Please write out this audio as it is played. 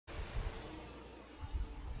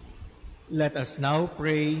Let us now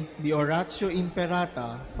pray the Oratio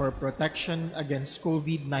Imperata for protection against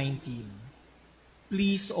COVID-19.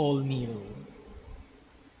 Please all kneel.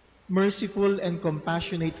 Merciful and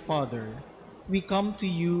compassionate Father, we come to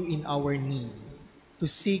you in our need to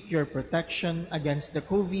seek your protection against the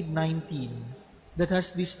COVID-19 that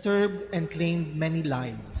has disturbed and claimed many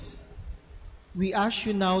lives. We ask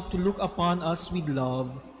you now to look upon us with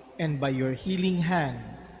love and by your healing hand,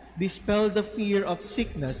 dispel the fear of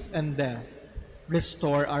sickness and death,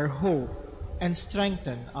 restore our hope, and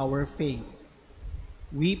strengthen our faith.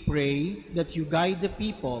 We pray that you guide the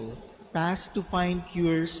people tasked to find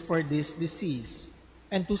cures for this disease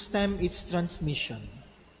and to stem its transmission.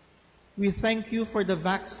 We thank you for the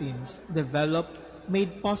vaccines developed,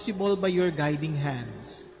 made possible by your guiding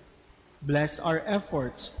hands. Bless our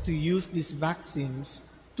efforts to use these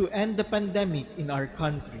vaccines to end the pandemic in our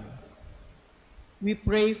country. We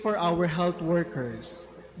pray for our health workers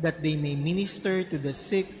that they may minister to the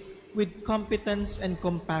sick with competence and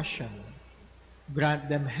compassion. Grant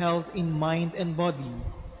them health in mind and body,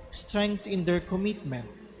 strength in their commitment,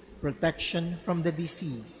 protection from the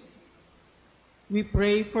disease. We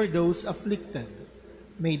pray for those afflicted.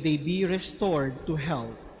 May they be restored to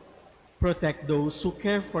health. Protect those who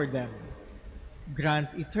care for them.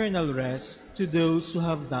 Grant eternal rest to those who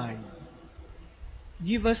have died.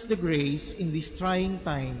 Give us the grace in these trying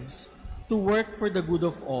times to work for the good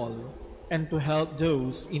of all and to help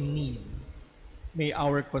those in need. May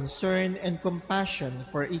our concern and compassion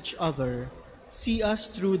for each other see us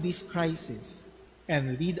through this crisis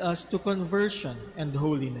and lead us to conversion and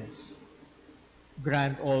holiness.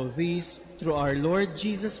 Grant all this through our Lord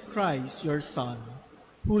Jesus Christ, your Son,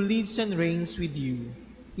 who lives and reigns with you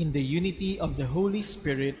in the unity of the Holy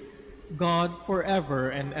Spirit, God forever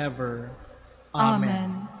and ever.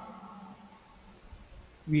 Amen.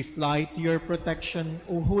 We fly to your protection,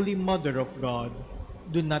 O Holy Mother of God.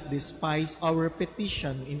 Do not despise our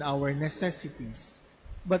petition in our necessities,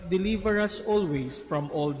 but deliver us always from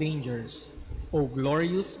all dangers, O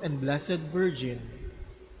glorious and blessed Virgin.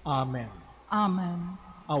 Amen. Amen.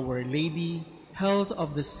 Our Lady, health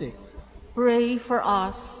of the sick, Pray for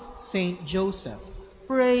us. Saint Joseph,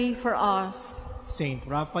 Pray for us. Saint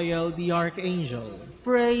Raphael the Archangel,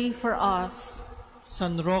 Pray for us.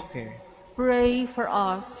 San Roque, Pray for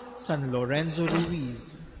us. San Lorenzo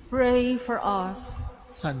Ruiz, Pray for us.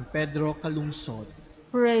 San Pedro Calungsod,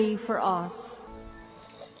 Pray for us.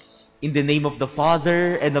 In the name of the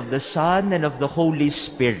Father, and of the Son, and of the Holy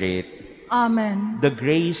Spirit. Amen. The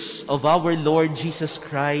grace of our Lord Jesus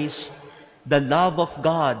Christ, the love of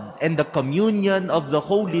God, and the communion of the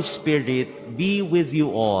Holy Spirit be with you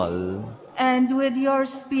all. And with your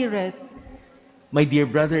spirit. My dear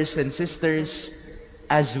brothers and sisters,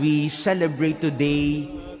 as we celebrate today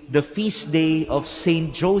the feast day of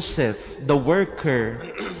Saint Joseph, the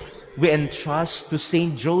worker, we entrust to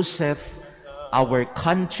Saint Joseph our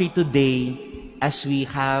country today as we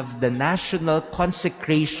have the national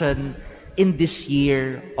consecration in this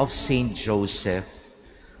year of Saint Joseph.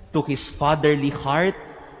 To his fatherly heart,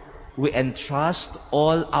 we entrust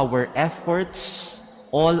all our efforts,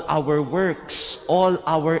 all our works, all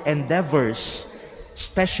our endeavors,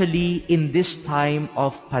 especially in this time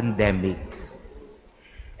of pandemic.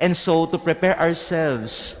 And so, to prepare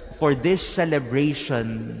ourselves for this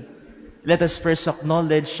celebration, let us first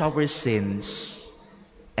acknowledge our sins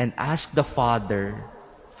and ask the Father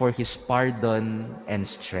for his pardon and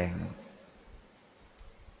strength.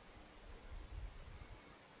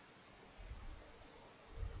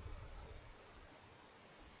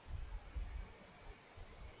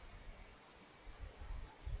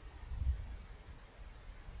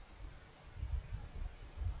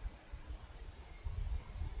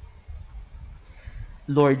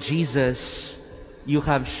 Lord Jesus, you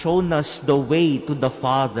have shown us the way to the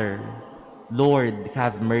Father. Lord,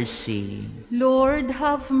 have mercy. Lord,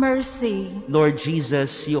 have mercy. Lord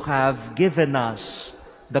Jesus, you have given us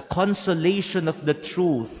the consolation of the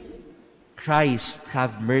truth. Christ,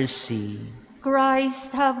 have mercy.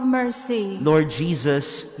 Christ, have mercy. Lord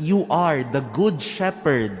Jesus, you are the Good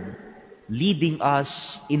Shepherd, leading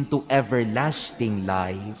us into everlasting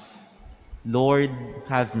life. Lord,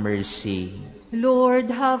 have mercy. Lord,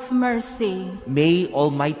 have mercy. May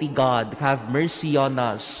Almighty God have mercy on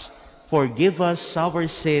us, forgive us our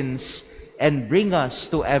sins, and bring us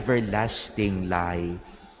to everlasting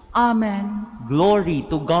life. Amen. Glory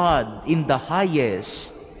to God in the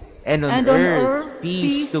highest, and on earth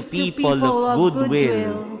peace to people of good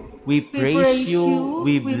will. We praise you,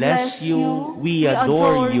 we bless you, we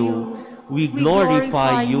adore you, we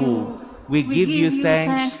glorify you, we give you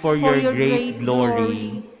thanks for your great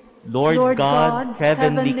glory. Lord God,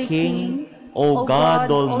 heavenly King, O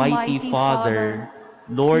God, Almighty Father,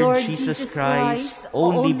 Lord Jesus Christ,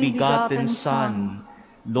 only begotten Son,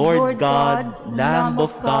 Lord God, Lamb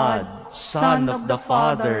of God, Son of the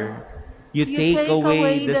Father, you take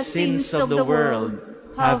away the sins of the world,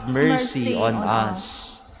 have mercy on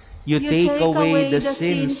us. You take away the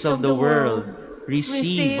sins of the world,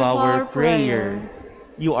 receive our prayer.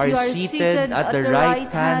 You are seated at the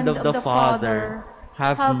right hand of the Father,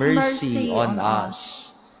 have mercy on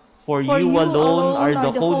us. For you alone are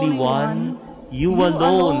the Holy One, you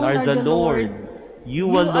alone are the Lord, you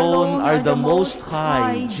alone are the Most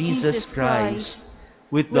High, Jesus Christ,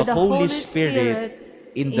 with the Holy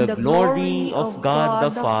Spirit, in the glory of God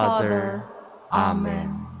the Father.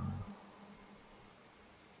 Amen.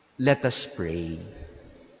 Let us pray.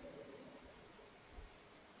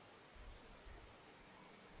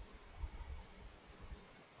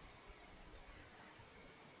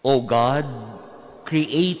 O God,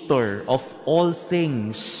 Creator of all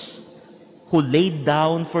things, who laid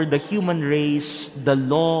down for the human race the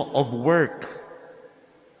law of work,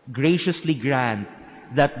 graciously grant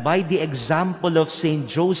that by the example of Saint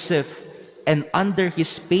Joseph and under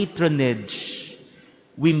his patronage,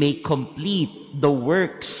 we may complete the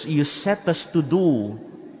works you set us to do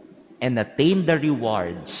and attain the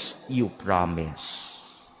rewards you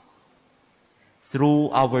promise.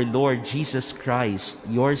 Through our Lord Jesus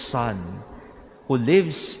Christ, your Son, who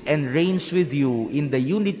lives and reigns with you in the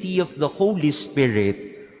unity of the Holy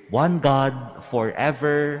Spirit, one God,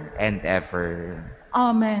 forever and ever.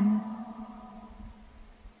 Amen.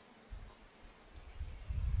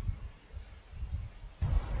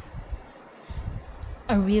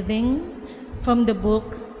 A reading from the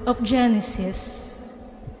book of Genesis.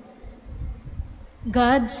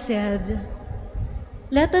 God said,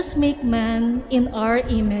 "Let us make man in our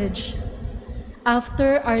image,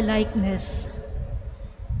 after our likeness.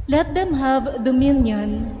 Let them have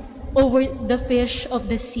dominion over the fish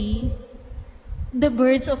of the sea, the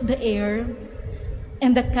birds of the air,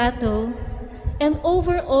 and the cattle, and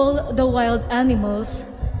over all the wild animals,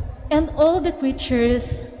 and all the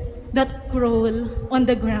creatures that crawl on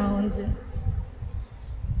the ground."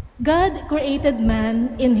 God created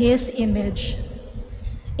man in his image.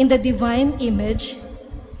 In the divine image,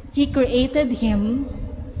 he created him.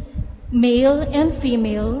 Male and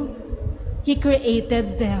female, he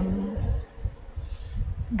created them.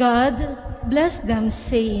 God blessed them,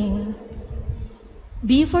 saying,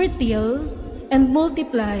 "Be fertile and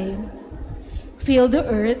multiply, fill the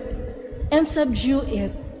earth and subdue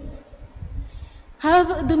it.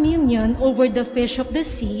 Have dominion over the fish of the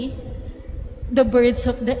sea, the birds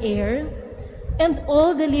of the air, and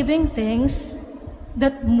all the living things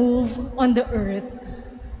that move on the earth."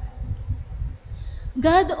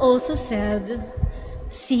 God also said,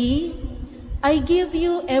 "See, I give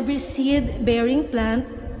you every seed-bearing plant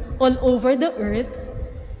all over the earth,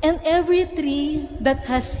 and every tree that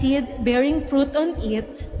has seed-bearing fruit on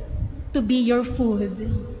it, to be your food,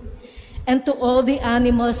 and to all the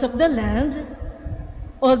animals of the land,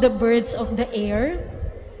 all the birds of the air,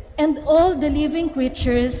 and all the living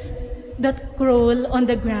creatures that crawl on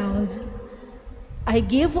the ground. I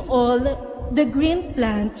give all the green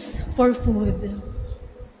plants for food."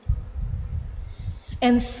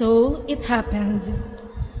 And so it happened.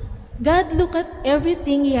 God looked at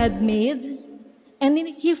everything he had made, and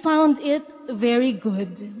he found it very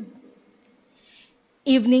good.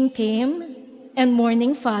 Evening came, and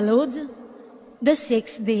morning followed, the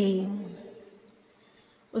sixth day.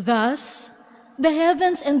 Thus, the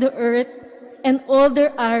heavens and the earth and all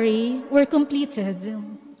their array were completed.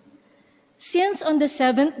 Since on the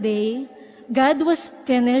seventh day, God was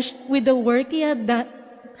finished with the work he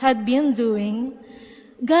had been doing,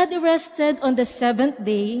 God rested on the seventh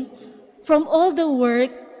day from all the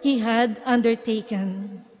work he had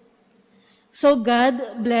undertaken. So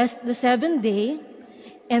God blessed the seventh day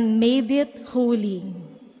and made it holy,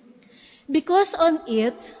 because on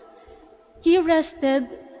it he rested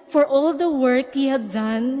for all the work he had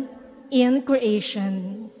done in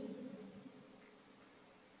creation.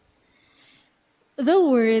 The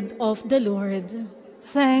word of the Lord.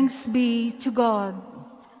 Thanks be to God.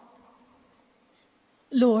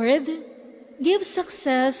 Lord, give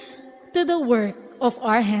success to the work of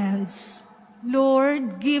our hands.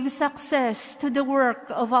 Lord, give success to the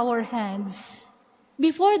work of our hands.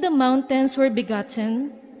 Before the mountains were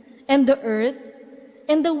begotten, and the earth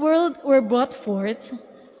and the world were brought forth,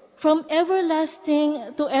 from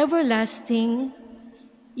everlasting to everlasting,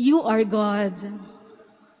 you are God.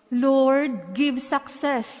 Lord, give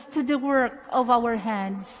success to the work of our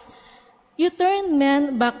hands. You turn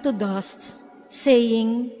men back to dust,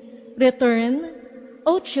 saying, Return,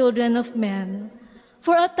 O children of men,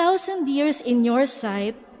 for 1,000 years in your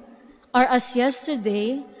sight are as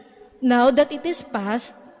yesterday, now that it is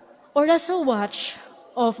past, or as a watch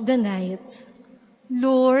of the night.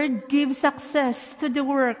 Lord, give success to the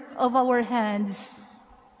work of our hands.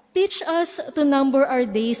 Teach us to number our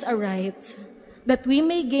days aright, that we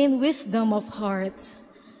may gain wisdom of heart.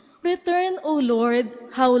 Return, O Lord,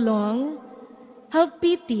 how long? Have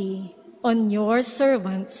pity on your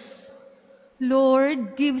servants.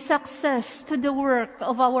 Lord, give success to the work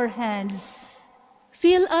of our hands.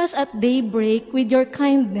 Fill us at daybreak with your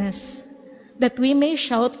kindness, that we may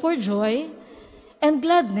shout for joy and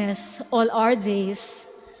gladness all our days.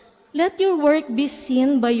 Let your work be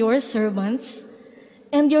seen by your servants,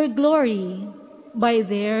 and your glory by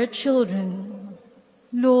their children.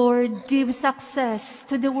 Lord, give success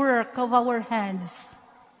to the work of our hands.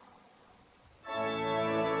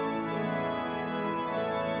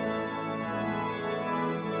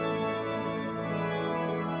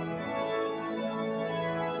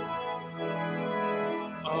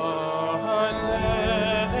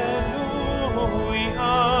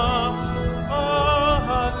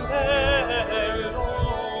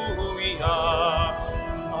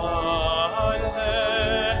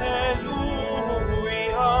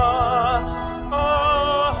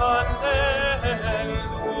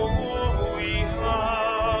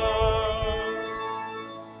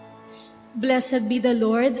 Blessed be the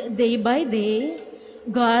Lord day by day,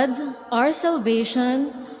 God, our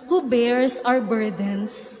salvation, who bears our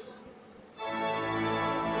burdens.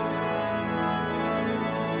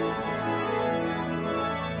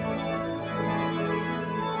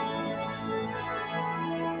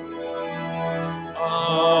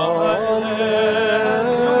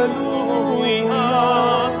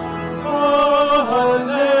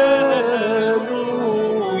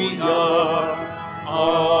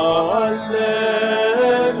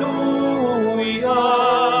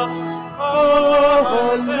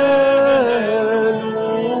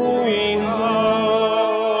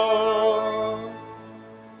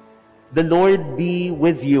 The Lord be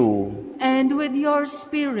with you. And with your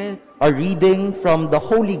spirit. A reading from the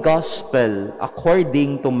Holy Gospel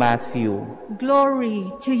according to Matthew.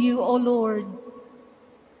 Glory to you, O Lord.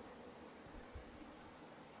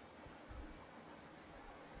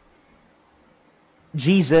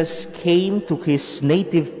 Jesus came to his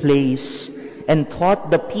native place and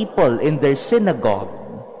taught the people in their synagogue.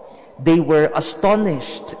 They were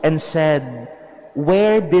astonished and said,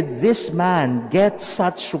 "Where did this man get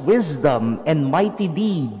such wisdom and mighty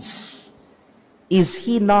deeds? Is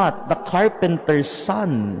he not the carpenter's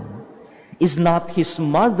son? Is not his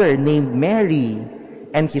mother named Mary,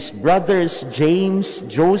 and his brothers James,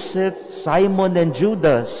 Joseph, Simon, and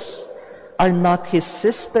Judas? Are not his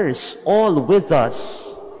sisters all with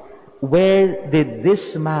us? Where did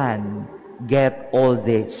this man get all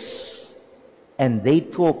this?" And they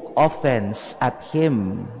took offense at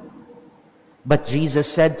him. But Jesus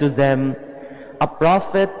said to them, "A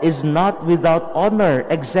prophet is not without honor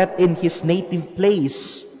except in his native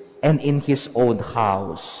place and in his own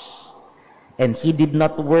house." And he did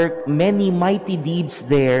not work many mighty deeds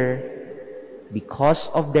there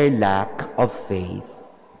because of their lack of faith.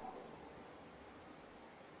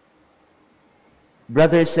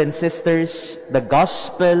 Brothers and sisters, the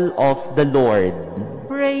Gospel of the Lord.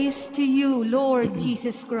 Praise to you, Lord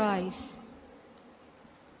Jesus Christ.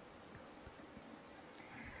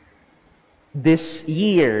 This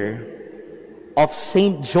year of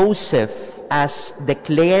Saint Joseph, as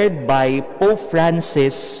declared by Pope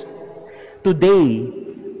Francis, today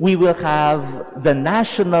we will have the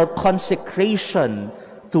national consecration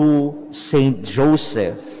to Saint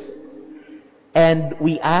Joseph. And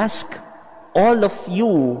we ask all of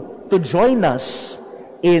you to join us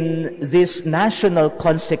in this national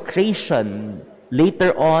consecration.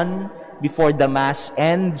 Later on, before the Mass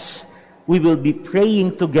ends, we will be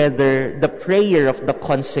praying together the prayer of the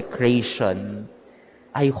consecration.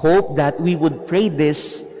 I hope that we would pray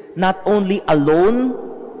this not only alone,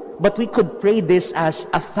 but we could pray this as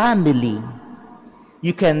a family.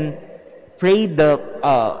 You can pray the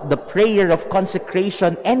prayer of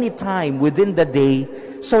consecration anytime within the day,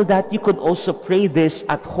 so that you could also pray this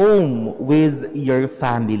at home with your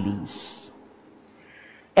families.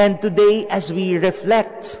 And today, as we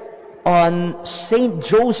reflect on Saint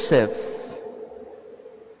Joseph,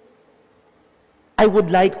 I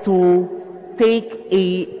would like to take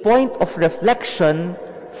a point of reflection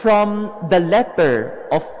from the letter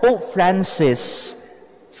of Pope Francis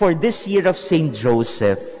for this year of Saint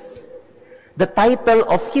Joseph. The title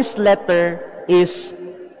of his letter is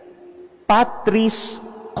Patris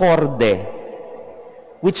Corde,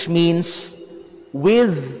 which means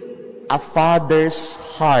with a father's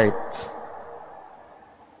heart.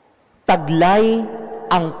 Taglay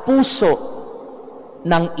ang puso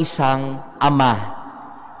ng isang ama,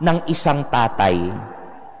 ng isang tatay.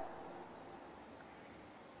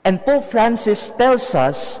 And Pope Francis tells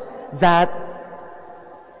us that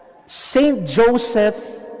Saint Joseph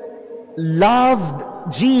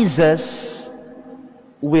loved Jesus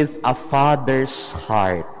with a father's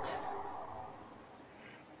heart.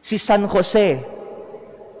 Si San Jose,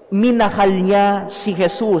 minahal niya si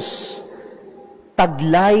Jesus,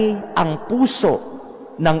 taglay ang puso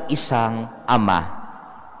ng isang ama.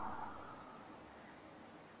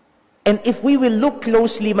 And if we will look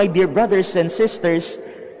closely, my dear brothers and sisters,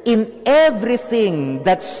 in everything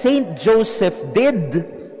that Saint Joseph did,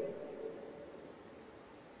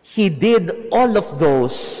 he did all of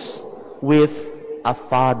those with a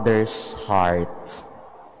father's heart.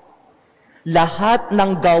 Lahat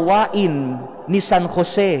ng gawain ni San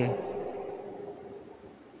Jose,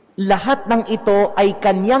 lahat ng ito ay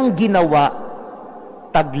kanyang ginawa,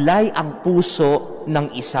 taglay ang puso ng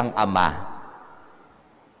isang ama.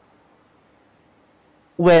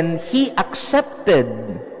 When he accepted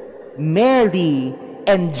Mary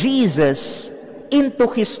and Jesus into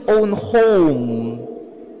his own home,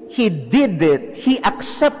 he did it, he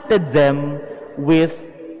accepted them with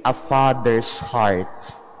a father's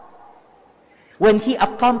heart. When he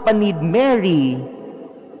accompanied Mary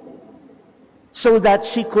so that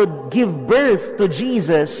she could give birth to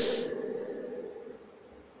Jesus,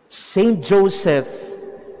 Saint Joseph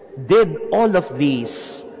did all of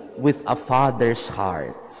these with a father's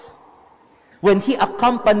heart. When he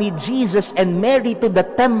accompanied Jesus and Mary to the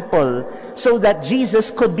temple so that Jesus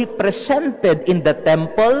could be presented in the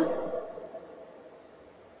temple,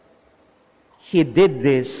 he did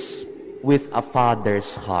this with a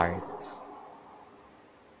father's heart.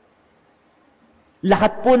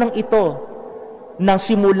 Lahat po ng ito, nang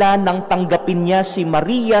simula nang tanggapin niya si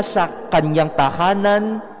Maria sa kanyang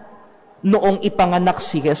tahanan, noong ipanganak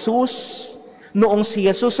si Jesus, noong si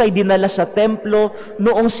Jesus ay dinala sa templo,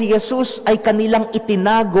 noong si Jesus ay kanilang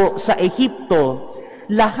itinago sa Ehipto,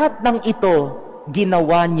 lahat ng ito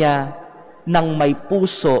ginawa niya ng may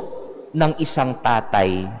puso ng isang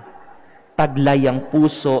tatay, taglay ang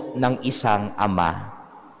puso ng isang ama.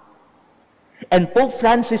 And Pope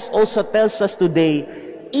Francis also tells us today,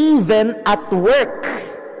 even at work,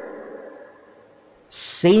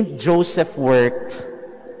 Saint Joseph worked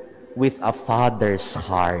with a father's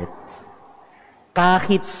heart.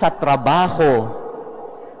 Kahit sa trabaho,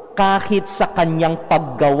 kahit sa kanyang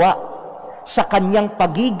paggawa, sa kanyang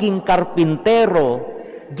pagiging karpintero,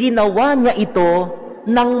 ginawa niya ito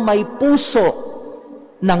ng may puso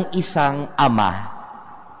ng isang ama.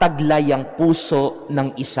 Taglay ang puso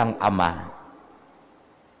ng isang ama.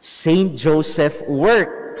 Saint Joseph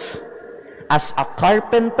worked as a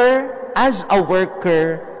carpenter, as a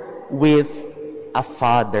worker with a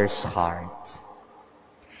father's heart.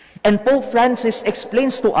 And Pope Francis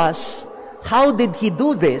explains to us, how did he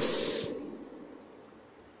do this?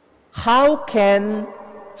 How can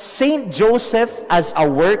Saint Joseph as a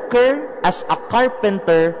worker, as a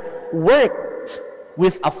carpenter, worked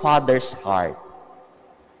with a father's heart?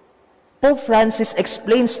 Pope Francis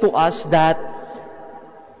explains to us that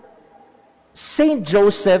Saint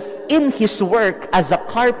Joseph, in his work as a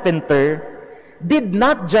carpenter, did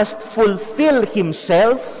not just fulfill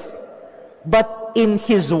himself, but in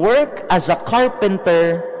his work as a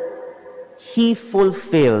carpenter, he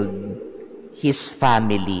fulfilled his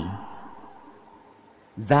family.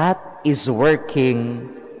 That is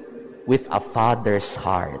working with a father's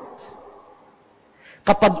heart.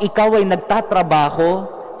 Kapag ikaw ay nagtatrabaho,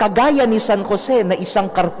 kagaya ni San Jose na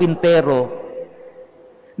isang karpintero,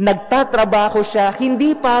 nagtatrabaho siya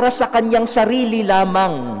hindi para sa kanyang sarili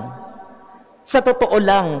lamang. Sa totoo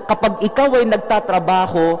lang, kapag ikaw ay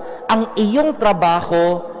nagtatrabaho, ang iyong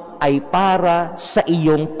trabaho ay para sa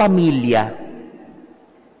iyong pamilya.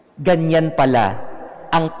 Ganyan pala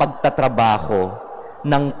ang pagtatrabaho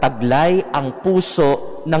ng taglay ang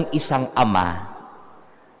puso ng isang ama.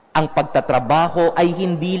 Ang pagtatrabaho ay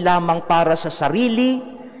hindi lamang para sa sarili,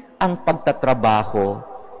 ang pagtatrabaho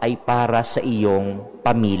ay para sa iyong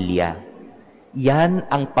pamilya. Yan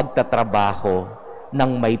ang pagtatrabaho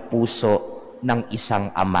ng may puso ng isang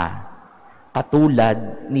ama,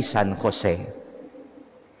 katulad ni San Jose.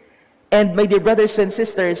 And my dear brothers and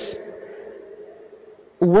sisters,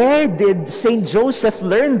 where did Saint Joseph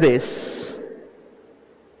learn this?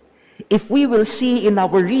 If we will see in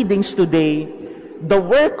our readings today, the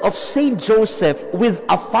work of Saint Joseph with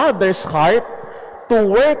a father's heart, to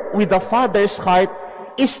work with a father's heart,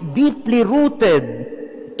 is deeply rooted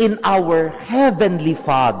in our Heavenly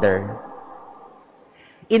Father.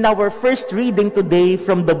 In our first reading today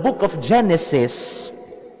from the book of Genesis,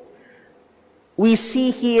 we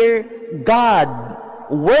see here God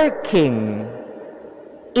working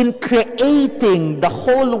in creating the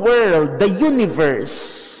whole world, the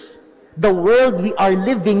universe, the world we are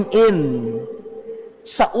living in.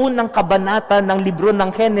 Sa unang kabanata ng libro ng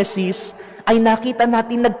Genesis, ay nakita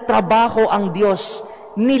natin nagtrabaho ang Diyos,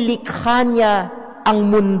 nilikha niya ang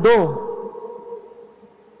mundo.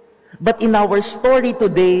 But in our story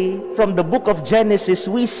today, from the book of Genesis,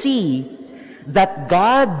 we see that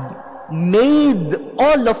God made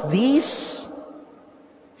all of this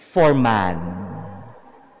for man.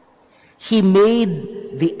 He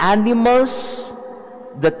made the animals,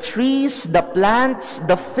 the trees, the plants,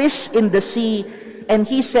 the fish in the sea, and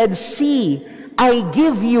He said, "See, I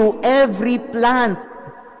give you every plant,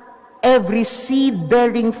 every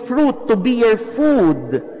seed-bearing fruit to be your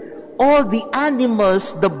food. All the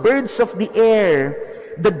animals, the birds of the air,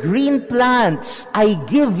 the green plants, I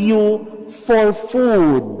give you for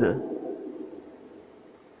food."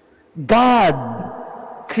 God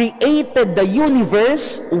created the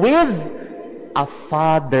universe with a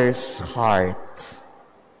Father's heart.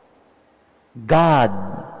 God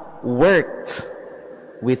worked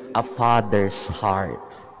with a Father's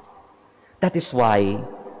heart. That is why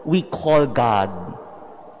we call God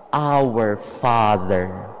our Father,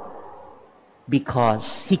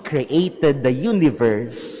 because He created the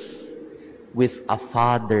universe with a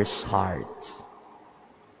Father's heart.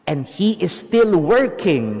 And He is still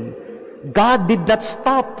working. God did not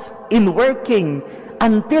stop in working.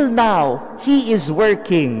 Until now, He is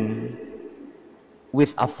working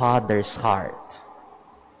with a Father's heart.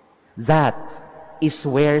 That is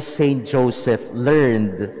where Saint Joseph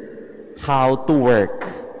learned how to work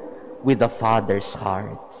with a Father's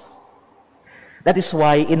heart. That is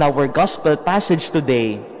why in our gospel passage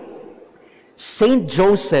today, Saint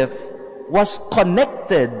Joseph was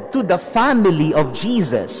connected to the family of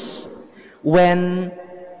Jesus when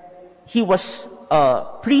he was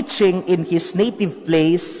preaching in his native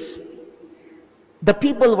place. The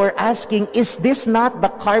people were asking, "Is this not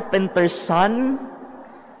the carpenter's son?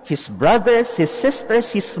 His brothers, his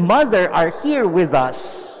sisters, his mother are here with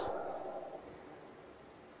us."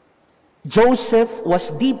 Joseph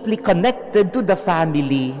was deeply connected to the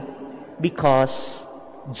family because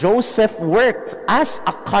Joseph worked as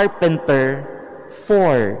a carpenter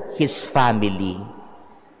for his family.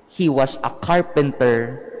 He was a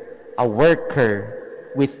carpenter, a worker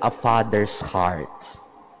with a Father's heart.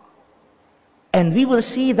 And we will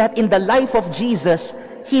see that in the life of Jesus,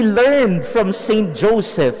 He learned from Saint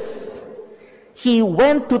Joseph. He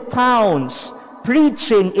went to towns,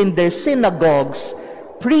 preaching in their synagogues,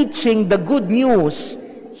 preaching the good news,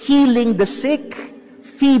 healing the sick,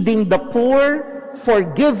 feeding the poor,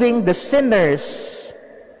 forgiving the sinners.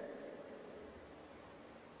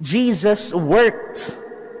 Jesus worked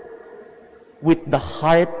with the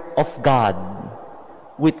heart of God,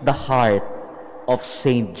 with the heart of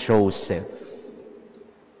Saint Joseph.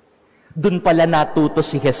 Doon pala natuto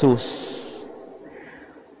si Jesus.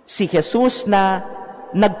 Si Jesus na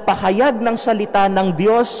nagpahayag ng salita ng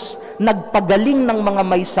Diyos, nagpagaling ng mga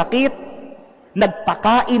may sakit,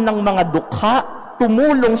 nagpakain ng mga dukha,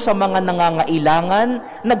 tumulong sa mga nangangailangan,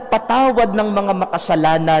 nagpatawad ng mga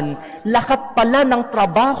makasalanan. Lahat pala ng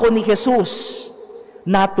trabaho ni Jesus,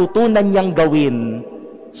 natutunan niyang gawin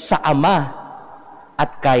sa Ama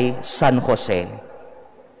at kay San Jose.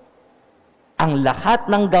 Ang lahat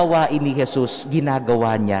ng gawain ni Jesus,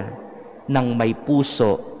 ginagawa niya ng may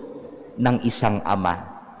puso ng isang ama,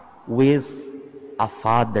 with a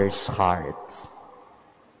Father's heart.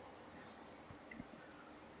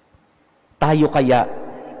 Tayo kaya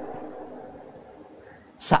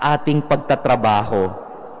sa ating pagtatrabaho,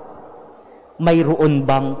 mayroon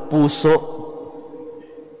bang puso?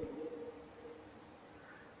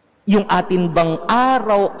 Yung atin bang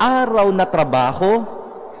araw-araw na trabaho,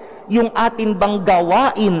 yung atin bang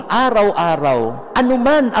gawain araw-araw,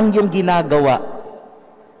 anuman ang iyong ginagawa.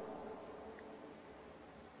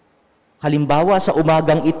 Halimbawa, sa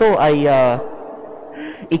umagang ito ay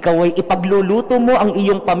ikaw ay ipagluluto mo ang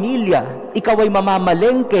iyong pamilya, ikaw ay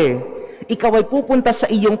mamamalengke, ikaw ay pupunta sa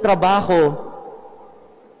iyong trabaho.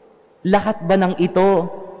 Lahat ba ng ito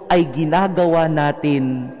ay ginagawa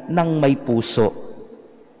natin ng may puso?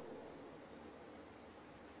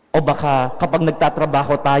 O baka kapag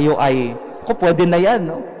nagtatrabaho tayo ay, pwede na yan,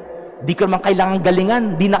 no? Di ko naman kailangan galingan,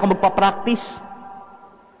 di na ako magpa-practice.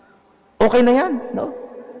 Okay na yan, no?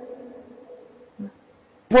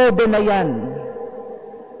 Pwede na yan.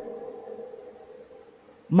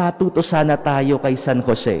 matuto sana tayo kay San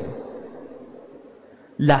Jose.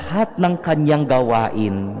 Lahat ng kanyang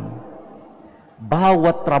gawain,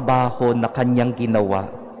 bawat trabaho na kanyang ginawa,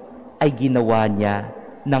 ay ginawa niya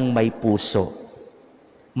ng may puso.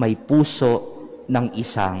 May puso ng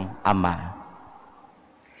isang ama.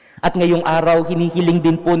 At ngayong araw, hinihiling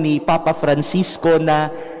din po ni Papa Francisco na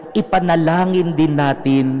ipanalangin din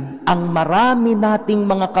natin ang marami nating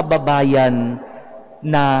mga kababayan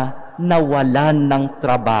na nawalan ng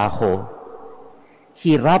trabaho.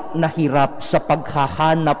 Hirap na hirap sa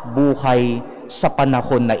paghahanap buhay sa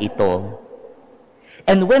panahon na ito.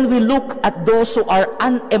 And when we look at those who are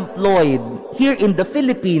unemployed here in the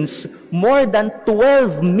Philippines, more than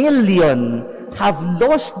 12 million have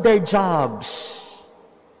lost their jobs.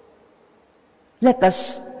 Let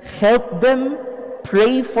us help them,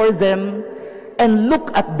 pray for them, and look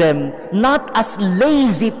at them not as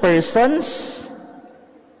lazy persons.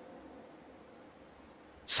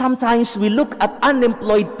 Sometimes we look at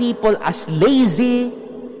unemployed people as lazy,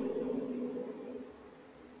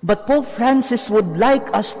 but Pope Francis would like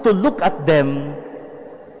us to look at them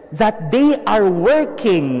that they are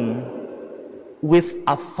working with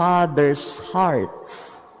a father's heart.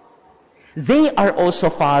 They are also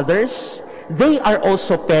fathers, they are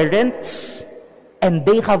also parents, and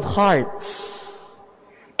they have hearts.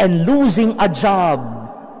 And losing a job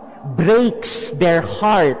breaks their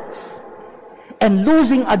heart. And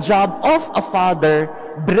losing a job of a father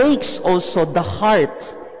breaks also the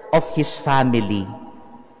heart of his family.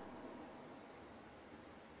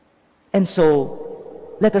 And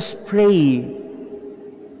so, let us pray.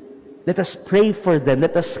 Let us pray for them.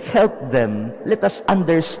 Let us help them. Let us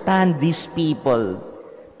understand these people.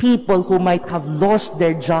 People who might have lost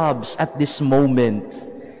their jobs at this moment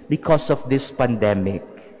because of this pandemic.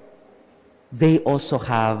 They also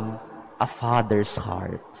have a father's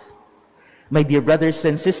heart. My dear brothers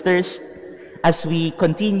and sisters, as we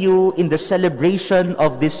continue in the celebration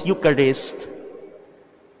of this Eucharist,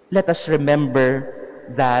 let us remember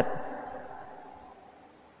that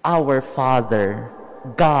our Father,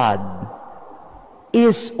 God,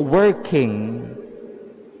 is working.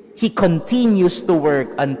 He continues to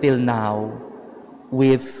work until now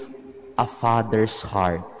with a father's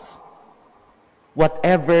heart.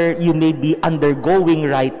 Whatever you may be undergoing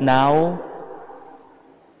right now,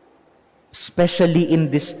 especially in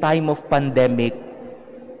this time of pandemic,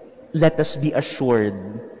 let us be assured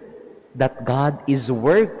that God is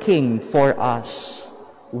working for us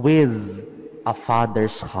with a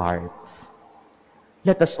father's heart.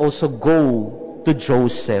 Let us also go to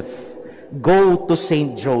Joseph, go to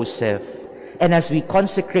Saint Joseph, and as we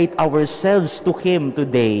consecrate ourselves to him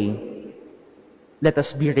today, let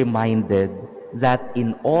us be reminded that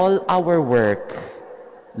in all our work,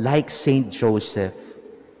 like Saint Joseph,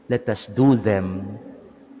 let us do them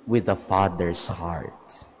with a father's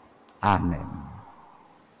heart. Amen.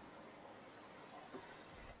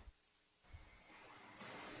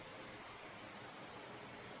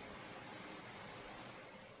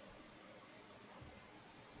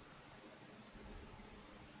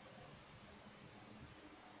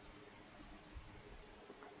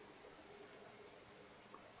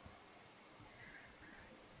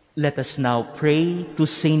 Let us now pray to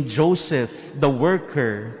Saint Joseph, the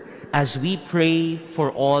worker, as we pray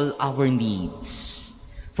for all our needs.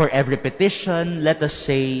 For every petition, let us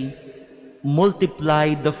say,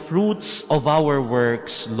 multiply the fruits of our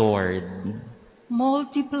works, Lord.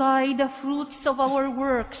 Multiply the fruits of our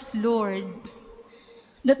works, Lord.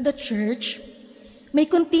 That the Church may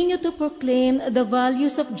continue to proclaim the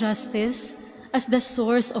values of justice as the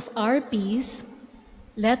source of our peace,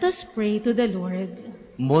 let us pray to the Lord.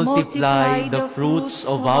 Multiply the fruits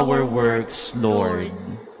of our works, Lord.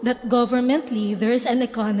 That government leaders and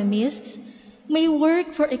economists may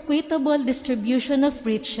work for equitable distribution of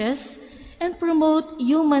riches and promote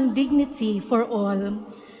human dignity for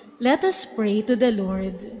all. Let us pray to the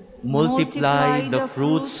Lord. Multiply the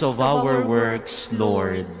fruits of our works,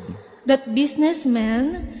 Lord. That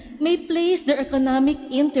businessmen may place their economic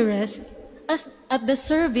interest at the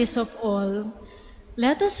service of all.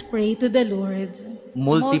 Let us pray to the Lord.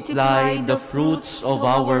 Multiply the fruits of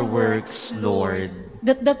our works, Lord.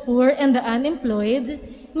 That the poor and the unemployed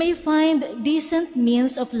may find decent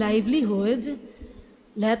means of livelihood.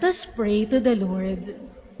 Let us pray to the Lord.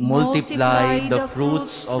 Multiply the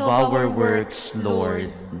fruits of our works, Lord.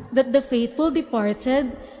 That the faithful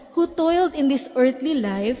departed who toiled in this earthly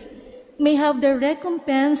life may have their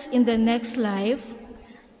recompense in the next life.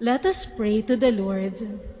 Let us pray to the Lord.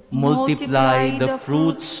 Multiply the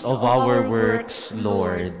fruits of our works,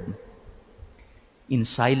 Lord. In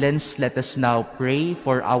silence, let us now pray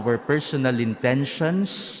for our personal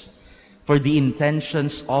intentions, for the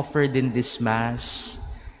intentions offered in this Mass,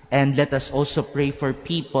 and let us also pray for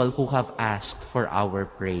people who have asked for our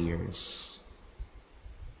prayers.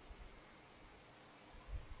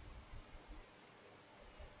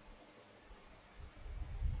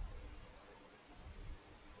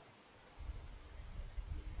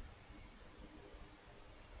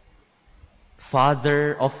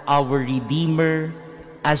 Father of our Redeemer,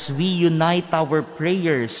 as we unite our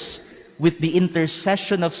prayers with the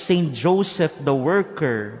intercession of Saint Joseph the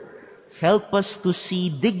Worker, help us to see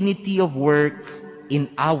dignity of work in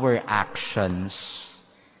our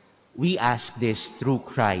actions. We ask this through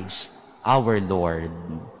Christ our Lord.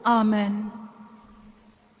 Amen.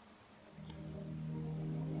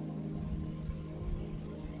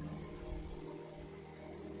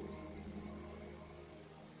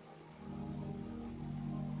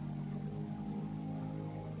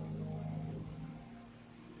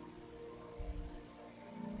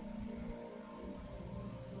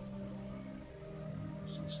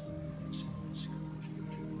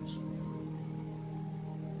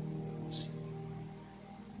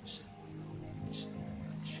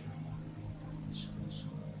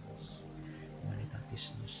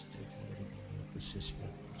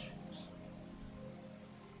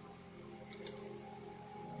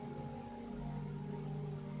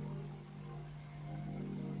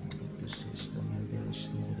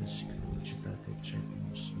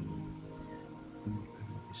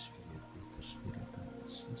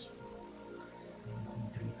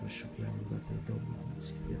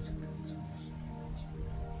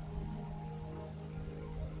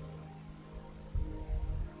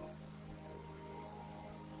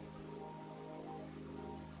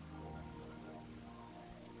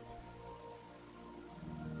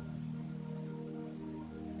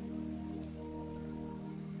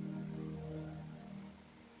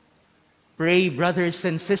 Pray, brothers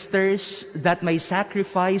and sisters, that my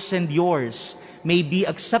sacrifice and yours may be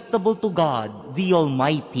acceptable to God, the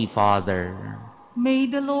Almighty Father. May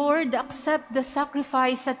the Lord accept the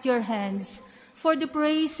sacrifice at your hands for the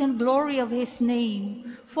praise and glory of his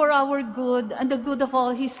name, for our good and the good of all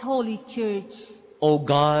his holy church. O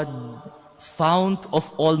God, fount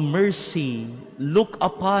of all mercy, look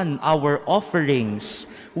upon our offerings,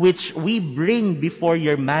 which we bring before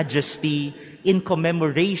your majesty in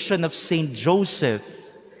commemoration of Saint Joseph,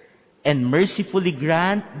 and mercifully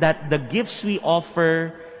grant that the gifts we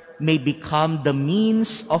offer may become the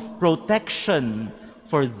means of protection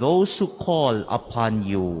for those who call upon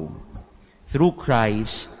you. Through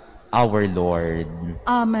Christ our Lord.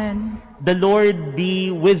 Amen. The Lord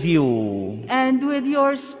be with you. And with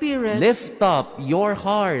your spirit. Lift up your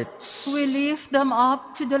hearts. We lift them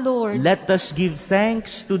up to the Lord. Let us give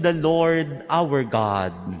thanks to the Lord our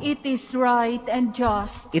God. It is right and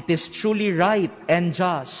just. It is truly right and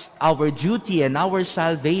just, our duty and our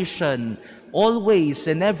salvation, always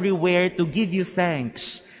and everywhere to give you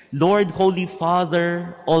thanks, Lord, Holy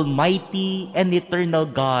Father, Almighty and Eternal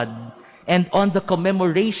God, and on the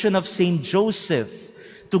commemoration of Saint Joseph,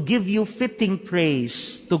 to give you fitting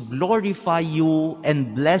praise, to glorify you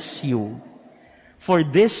and bless you. For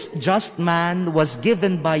this just man was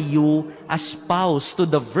given by you as spouse to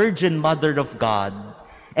the Virgin Mother of God,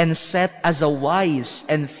 and set as a wise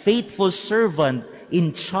and faithful servant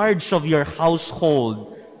in charge of your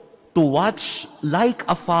household, to watch like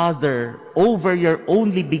a father over your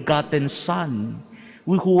only begotten Son,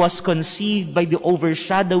 who was conceived by the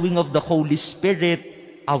overshadowing of the Holy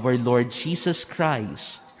Spirit, our Lord Jesus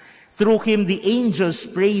Christ. Through him the angels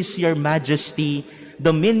praise your majesty,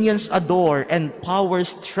 dominions adore, and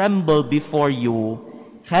powers tremble before you.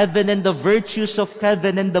 Heaven and the virtues of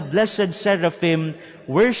heaven and the blessed seraphim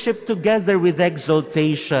worship together with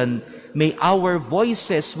exultation. May our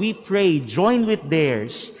voices, we pray, join with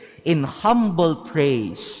theirs in humble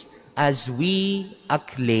praise as we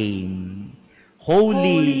acclaim.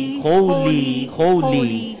 Holy, holy,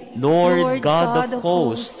 holy, Lord God of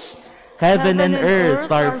hosts, heaven and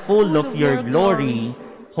earth are full of your glory.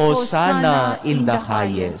 Hosanna in the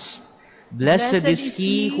highest. Blessed is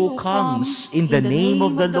he who comes in the name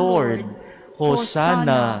of the Lord.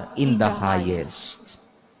 Hosanna in the highest.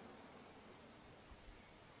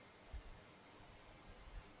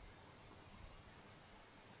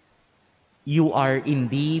 You are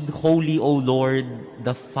indeed holy, O Lord,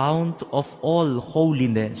 the fount of all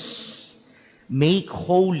holiness. Make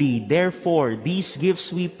holy, therefore, these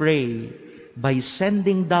gifts, we pray, by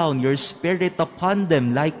sending down your Spirit upon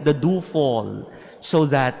them like the dewfall, so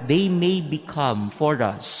that they may become for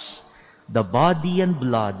us the body and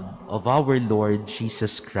blood of our Lord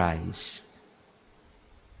Jesus Christ.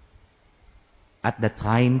 At the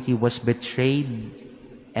time he was betrayed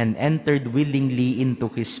and entered willingly into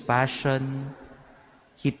his passion,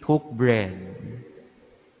 he took bread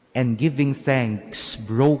and giving thanks,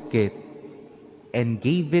 broke it and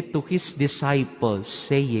gave it to his disciples,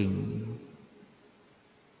 saying,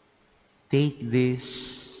 "Take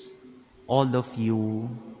this, all of you,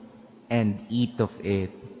 and eat of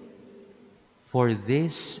it, for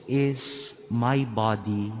this is my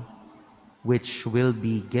body, which will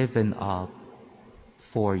be given up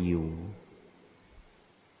for you."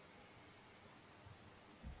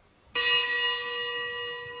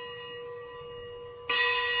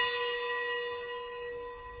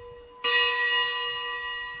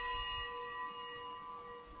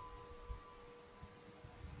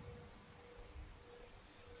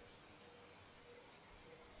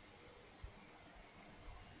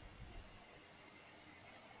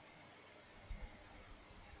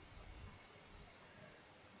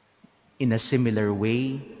 In a similar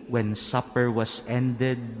way, when supper was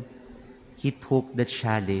ended, he took the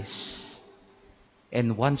chalice,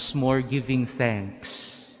 and once more giving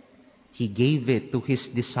thanks, he gave it to his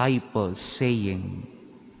disciples, saying,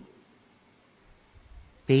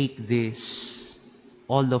 "Take this,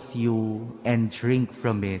 all of you, and drink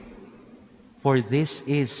from it, for this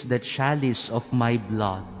is the chalice of my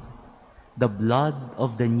blood, the blood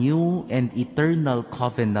of the new and eternal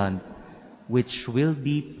covenant, which will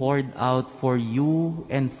be poured out for you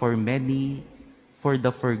and for many for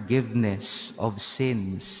the forgiveness of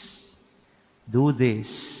sins. Do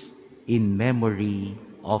this in memory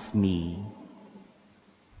of me."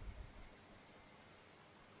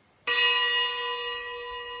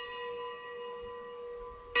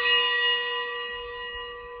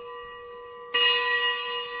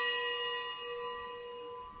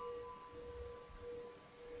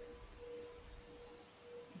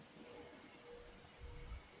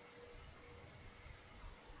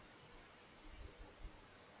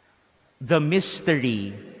 The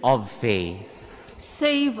mystery of faith.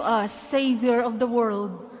 Save us, Savior of the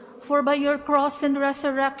world, for by your cross and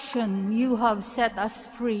resurrection you have set us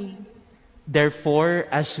free. Therefore,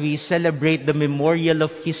 as we celebrate the memorial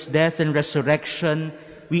of his death and resurrection,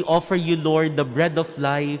 we offer you, Lord, the bread of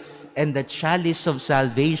life and the chalice of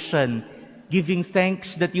salvation, giving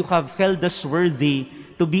thanks that you have held us worthy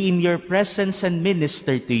to be in your presence and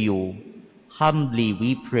minister to you. Humbly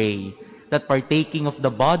we pray that partaking of the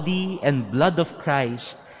body and blood of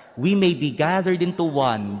Christ, we may be gathered into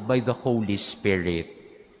one by the Holy Spirit.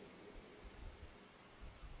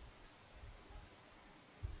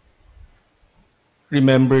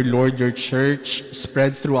 Remember, Lord, your church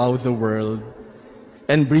spread throughout the world,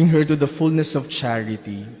 and bring her to the fullness of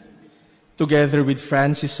charity, together with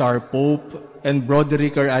Francis our Pope, and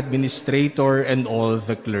Broderick our Administrator, and all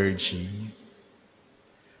the clergy.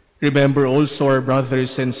 Remember also our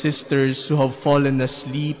brothers and sisters who have fallen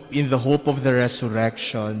asleep in the hope of the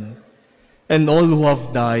resurrection, and all who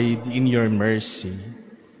have died in your mercy.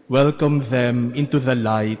 Welcome them into the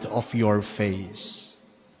light of your face.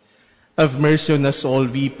 Have mercy on us all,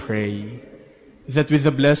 we pray, that with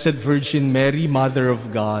the Blessed Virgin Mary, Mother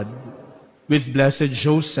of God, with blessed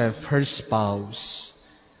Joseph, her spouse,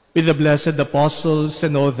 with the blessed apostles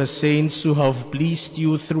and all the saints who have pleased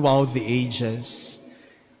you throughout the ages,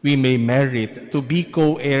 we may merit to be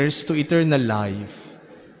co-heirs to eternal life,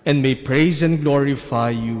 and may praise and glorify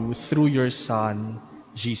you through your Son,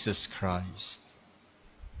 Jesus Christ.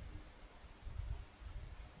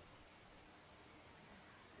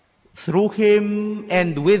 Through him,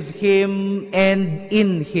 and with him, and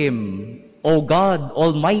in him, O God,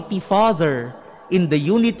 Almighty Father, in the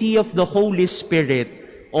unity of the Holy Spirit,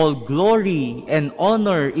 all glory and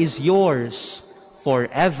honor is yours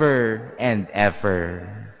forever and ever.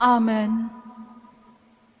 Amen.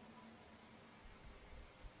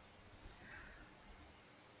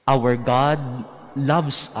 Our God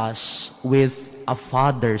loves us with a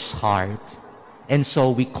father's heart, and so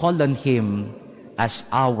we call on him as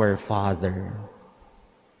our Father.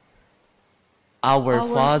 Our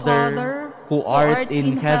Father, who art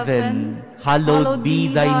in heaven, hallowed be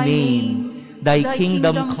thy name. Thy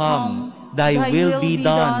kingdom come, thy will be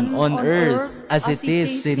done on earth as it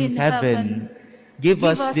is in heaven. Give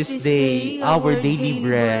us this day our daily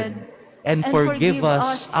bread, and forgive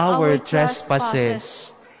us our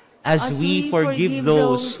trespasses, as we forgive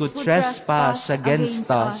those who trespass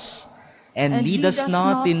against us. And lead us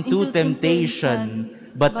not into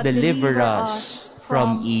temptation, but deliver us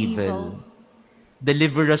from evil.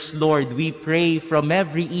 Deliver us, Lord, we pray, from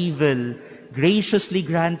every evil. Graciously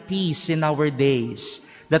grant peace in our days,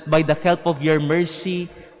 that by the help of your mercy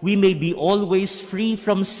we may be always free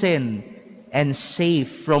from sin and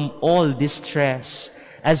safe from all distress,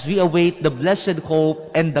 as we await the blessed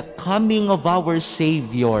hope and the coming of our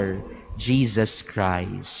Savior, Jesus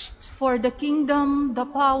Christ. For the kingdom, the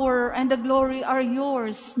power, and the glory are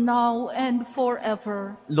yours, now and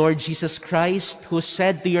forever. Lord Jesus Christ, who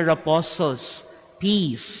said to your apostles,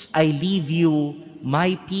 "Peace I leave you,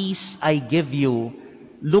 my peace I give you,"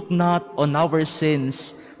 look not on our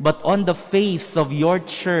sins, but on the faith of your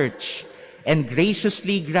church, and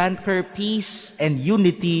graciously grant her peace and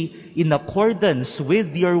unity in accordance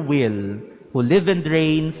with your will, who live and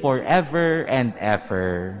reign forever and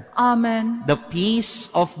ever. Amen. The peace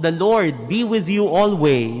of the Lord be with you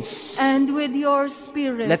always. And with your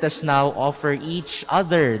spirit. Let us now offer each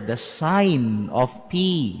other the sign of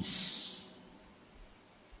peace.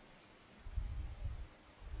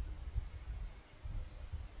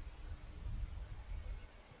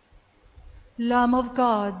 Lamb of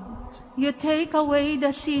God, you take away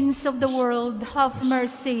the sins of the world, have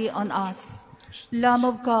mercy on us. Lamb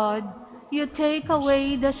of God, you take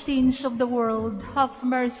away the sins of the world, have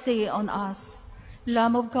mercy on us.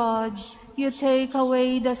 Lamb of God, you take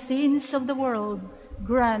away the sins of the world,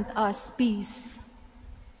 grant us peace.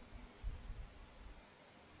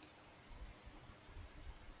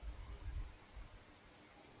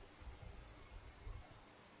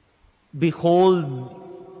 Behold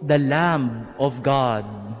the Lamb of God.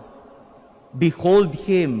 Behold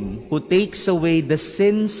him who takes away the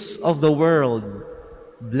sins of the world.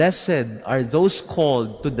 Blessed are those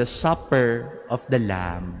called to the supper of the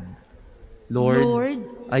Lamb. Lord,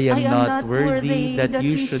 I am not worthy that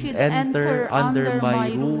you should enter under my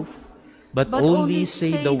roof, but only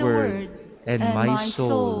say the word, and my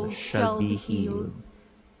soul shall be healed.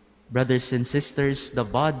 Brothers and sisters, the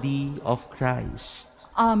body of Christ.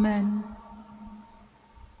 Amen.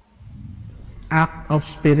 Act of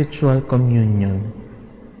spiritual communion.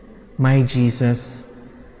 My Jesus,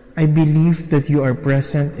 I believe that you are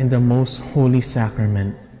present in the most holy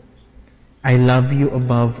sacrament. I love you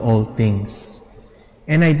above all things,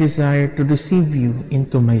 and I desire to receive you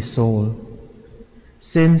into my soul.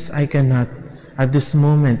 Since I cannot at this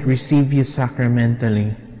moment receive you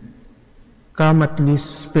sacramentally, come at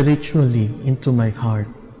least spiritually into my heart.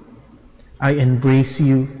 I embrace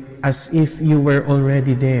you as if you were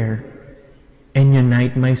already there, and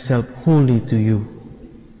unite myself wholly to you.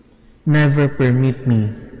 Never permit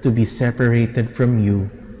me to be separated from you.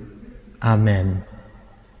 Amen.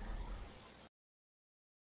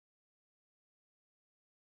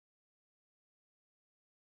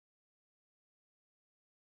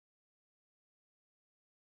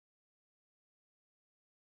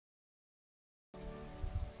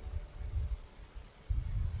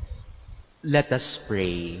 Let us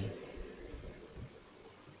pray.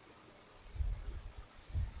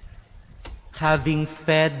 Having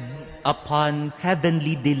fed upon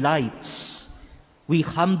heavenly delights, we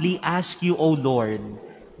humbly ask you, O Lord,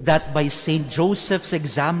 that by Saint Joseph's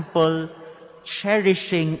example,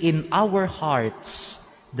 cherishing in our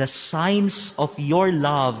hearts the signs of your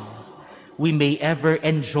love, we may ever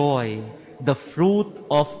enjoy the fruit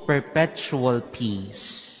of perpetual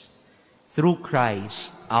peace. Through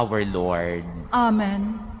Christ our Lord.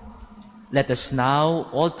 Amen. Let us now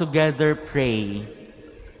all together pray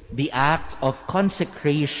the act of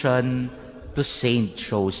consecration to Saint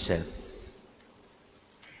Joseph.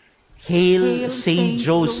 Hail, Saint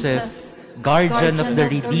Joseph, guardian of the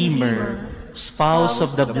Redeemer, spouse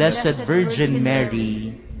of the Blessed Virgin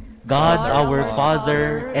Mary. God our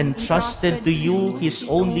Father entrusted to you his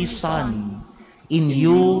only Son. In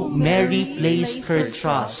you Mary placed her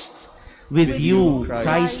trust. With you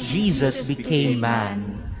Christ Jesus became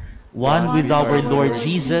man. One with our Lord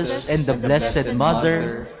Jesus and the Blessed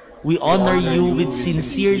Mother, we honor you with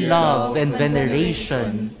sincere love and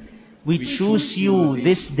veneration. We choose you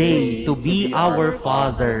this day to be our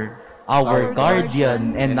Father, our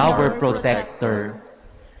guardian, and our protector.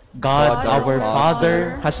 God, our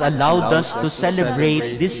Father, has allowed us to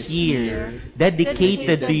celebrate this year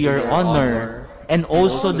dedicated to your honor, and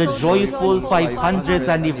also the joyful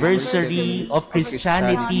 500th anniversary of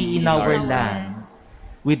Christianity in our land.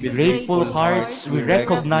 With grateful hearts, we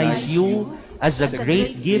recognize you as a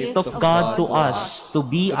great gift of God to us to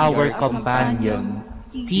be our companion,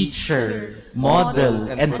 teacher,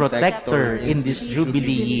 model, and protector in this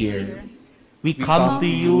Jubilee year. We come to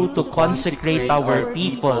you to consecrate our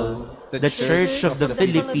people, the Church of the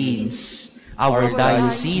Philippines, our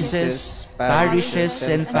dioceses, parishes,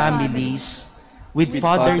 and families, with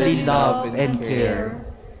fatherly love and care.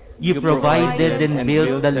 You provided and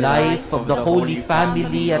built the life of the Holy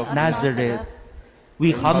Family at Nazareth.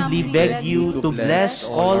 We humbly beg you to bless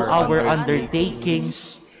all our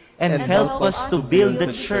undertakings and help us to build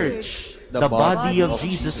the Church, the body of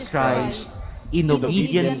Jesus Christ, in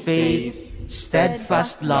obedient faith,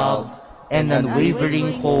 steadfast love, and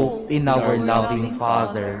unwavering hope in our loving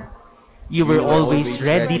Father. You were always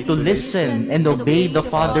ready to listen and obey the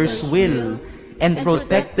Father's will, and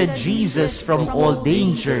protected Jesus from all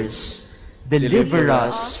dangers. Deliver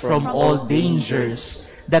us from all dangers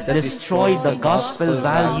that destroy the gospel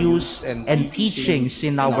values and teachings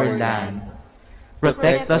in our land.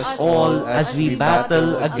 Protect us all as we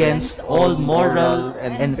battle against all moral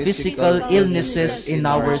and physical illnesses in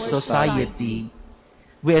our society.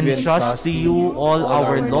 We entrust to you all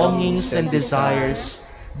our longings and desires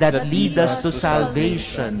that lead us to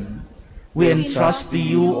salvation. We entrust to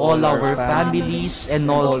you all our families and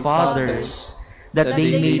all fathers, that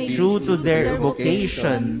they may, true to their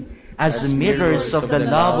vocation, as mirrors of the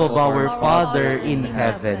love of our Father in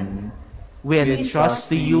heaven. We entrust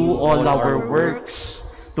to you all our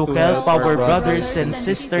works, to help our brothers and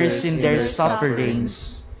sisters in their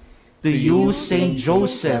sufferings. To you, Saint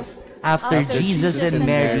Joseph, after Jesus and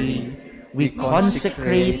Mary, we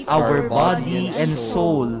consecrate our body and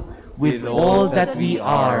soul with all that we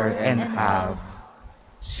are and have.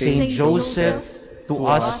 Saint Joseph, to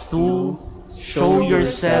us too, show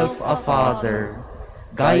yourself a Father.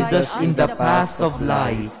 Guide us in the path of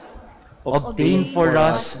life. Obtain for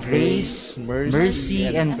us grace,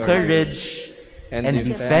 mercy, and courage, and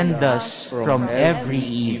defend us from every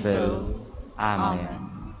evil.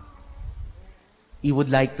 Amen. We would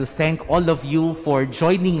like to thank all of you for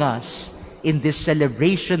joining us in this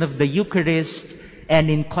celebration of the Eucharist and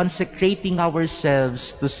in consecrating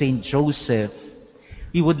ourselves to Saint Joseph.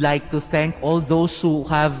 We would like to thank all those who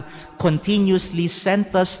have continuously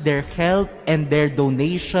sent us their help and their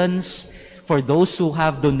donations, for those who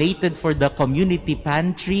have donated for the community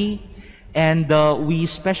pantry, and we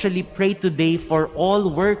especially pray today for all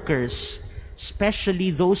workers,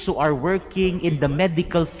 especially those who are working in the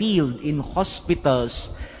medical field, in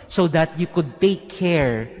hospitals, so that you could take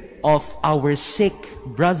care of our sick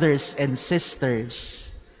brothers and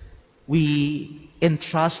sisters. We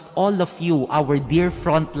entrust all of you, our dear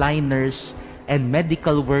frontliners and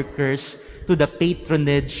medical workers, to the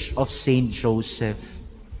patronage of Saint Joseph.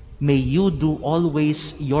 May you do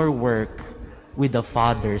always your work with the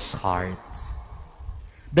Father's heart.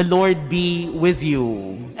 The Lord be with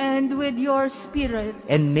you. And with your spirit.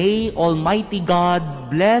 And may Almighty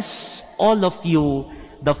God bless all of you,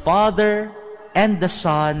 the Father, and the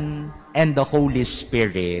Son, and the Holy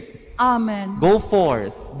Spirit. Amen. Go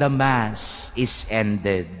forth, the Mass is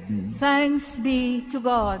ended. Thanks be to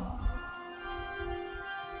God.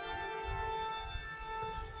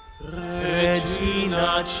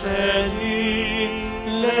 Regina Celi,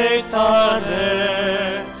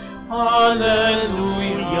 letare,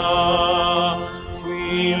 alleluia,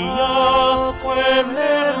 quia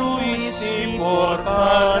quemleruisti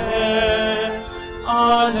portare,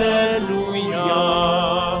 alleluia,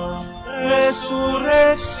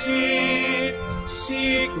 resurrexit,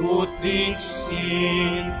 sicut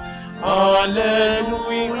dixit,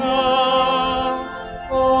 alleluia,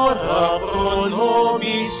 ora pro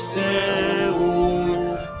nobis Dei.